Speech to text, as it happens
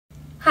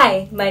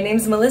Hi, my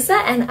name's Melissa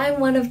and I'm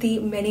one of the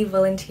many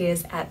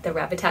volunteers at the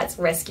Rabbitats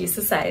Rescue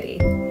Society.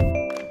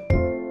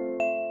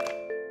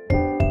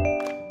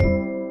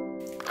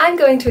 I'm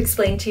going to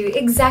explain to you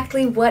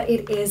exactly what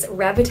it is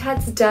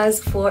Rabbitats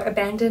does for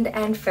abandoned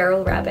and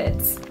feral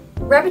rabbits.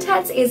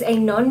 Rabbitats is a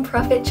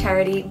non-profit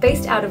charity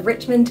based out of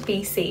Richmond,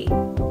 BC.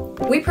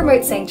 We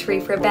promote sanctuary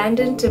for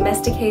abandoned,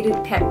 domesticated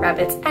pet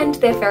rabbits and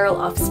their feral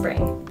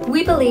offspring.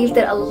 We believe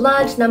that a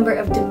large number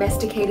of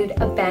domesticated,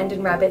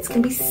 abandoned rabbits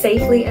can be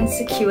safely and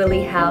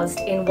securely housed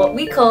in what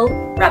we call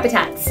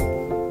Rabbitats.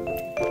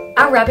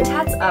 Our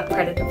Rabbitats are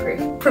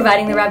predator-proof,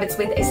 providing the rabbits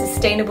with a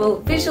sustainable,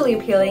 visually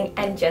appealing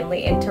and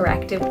gently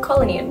interactive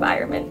colony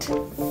environment.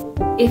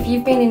 If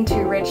you've been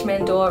into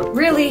Richmond or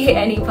really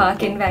any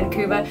park in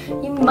Vancouver,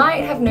 you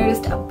might have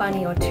noticed a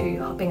bunny or two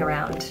hopping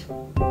around.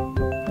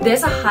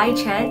 There's a high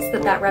chance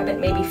that that rabbit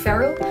may be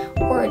feral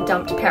or a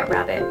dumped pet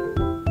rabbit.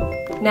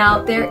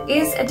 Now, there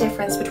is a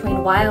difference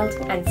between wild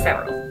and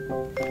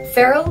feral.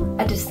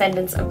 Feral are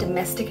descendants of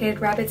domesticated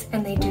rabbits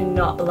and they do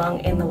not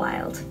belong in the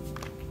wild.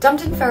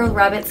 Dumped and feral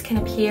rabbits can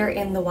appear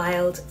in the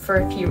wild for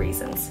a few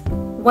reasons.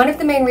 One of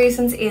the main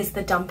reasons is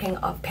the dumping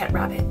of pet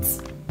rabbits.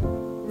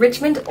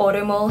 Richmond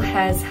Automall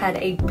has had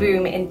a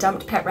boom in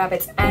dumped pet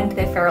rabbits and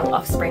their feral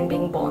offspring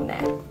being born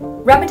there.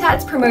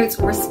 Rabbitats promotes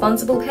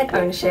responsible pet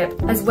ownership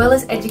as well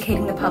as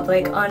educating the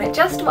public on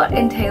just what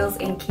entails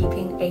in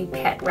keeping a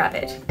pet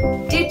rabbit.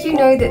 Did you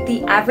know that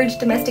the average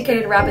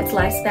domesticated rabbit's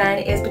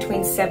lifespan is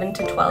between 7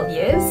 to 12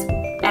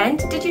 years? And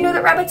did you know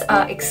that rabbits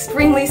are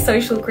extremely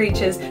social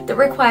creatures that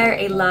require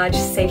a large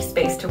safe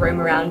space to roam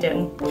around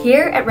in?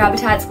 Here at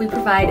Rabbitats we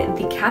provide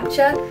the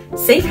capture,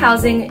 safe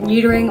housing,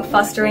 neutering,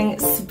 fostering,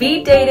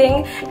 speed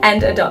dating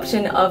and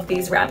adoption of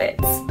these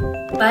rabbits.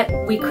 But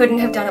we couldn't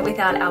have done it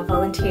without our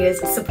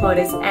volunteers,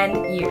 supporters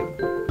and you.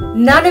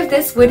 None of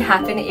this would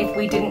happen if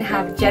we didn't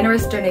have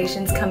generous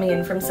donations coming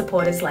in from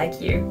supporters like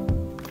you.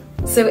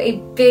 So a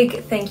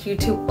big thank you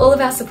to all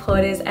of our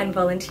supporters and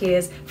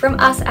volunteers from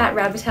us at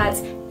Rabbitats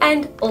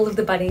and all of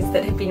the bunnies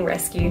that have been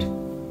rescued.